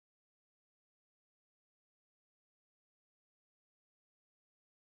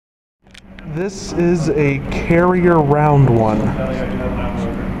This is a carrier round one.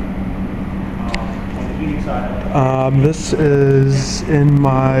 This is in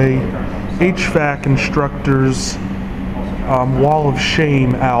my HVAC instructor's Wall of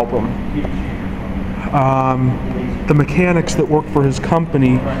Shame album. The mechanics that work for his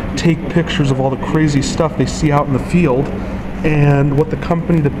company take pictures of all the crazy stuff they see out in the field, and what the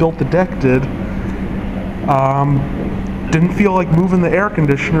company that built the deck didn't feel like moving the air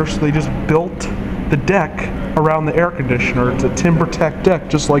conditioner, so they just built the deck around the air conditioner. It's a TimberTech deck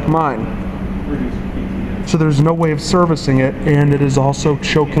just like mine. So there's no way of servicing it, and it is also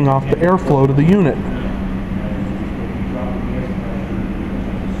choking off the airflow to the unit.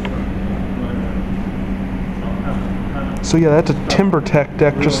 So yeah, that's a TimberTech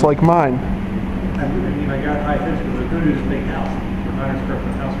deck just like mine.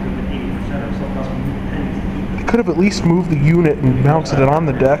 They could have at least moved the unit and mounted it on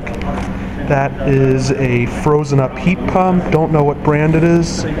the deck. That is a frozen up heat pump. Don't know what brand it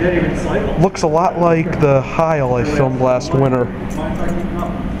is. Looks a lot like the Heil I filmed last winter.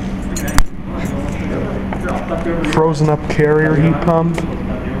 Frozen up carrier heat pump.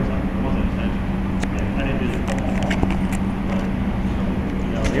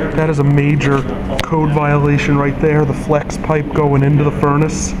 That is a major code violation right there, the flex pipe going into the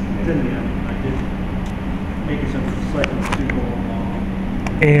furnace.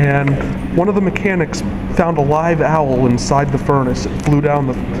 And one of the mechanics found a live owl inside the furnace. It flew down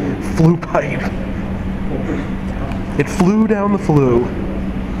the flue pipe. It flew down the flue.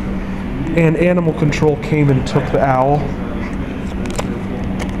 And animal control came and took the owl.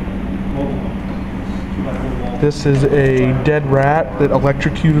 This is a dead rat that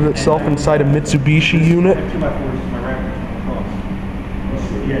electrocuted itself inside a Mitsubishi unit.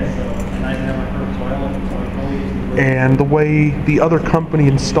 And the way the other company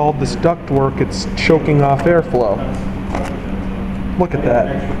installed this ductwork, it's choking off airflow. Look at that.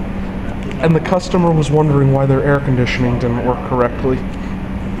 And the customer was wondering why their air conditioning didn't work correctly.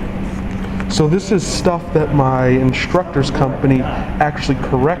 So this is stuff that my instructor's company actually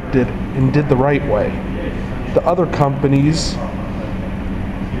corrected and did the right way. The other companies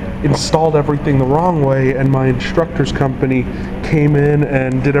installed everything the wrong way, and my instructor's company came in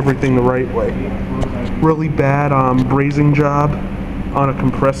and did everything the right way. Really bad brazing job on a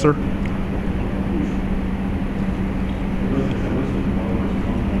compressor.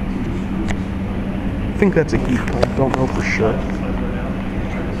 I think that's a heat pump, don't know for sure.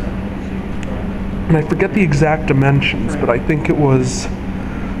 And I forget the exact dimensions, but I think it was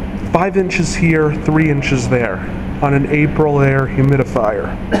 5 inches here, 3 inches there, on an April air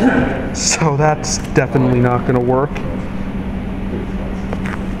humidifier. So that's definitely not going to work.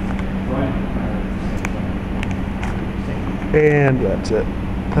 And that's it.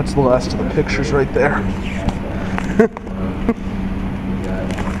 That's the last of the pictures right there.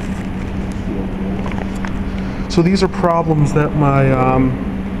 So these are problems that my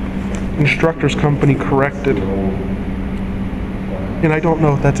instructor's company corrected. And I don't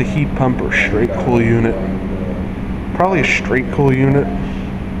know if that's a heat pump or straight cool unit. Probably a straight cool unit.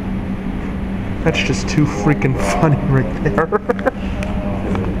 That's just too freaking funny right there.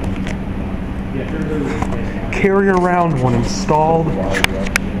 Carrier round one installed.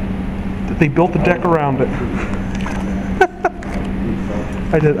 They built the deck around it.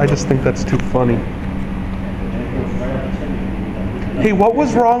 I just think that's too funny. Hey, what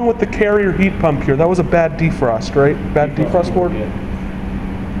was wrong with the carrier heat pump here? That was a bad defrost, right? Bad defrost board?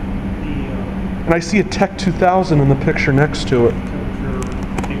 And I see a Tech 2000 in the picture next to it.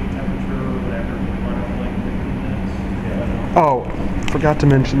 Oh, forgot to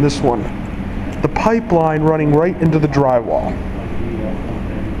mention this one. The pipeline running right into the drywall.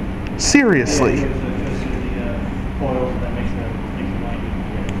 Seriously.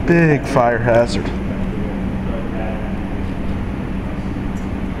 Big fire hazard.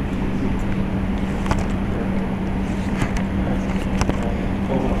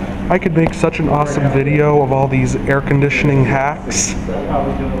 I could make such an awesome video of all these air conditioning hacks.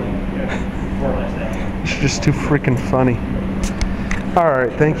 It's just too freaking funny.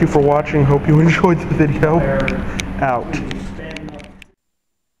 Alright, thank you for watching. Hope you enjoyed the video. Out.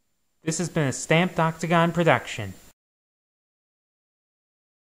 This has been a Stamped Octagon production.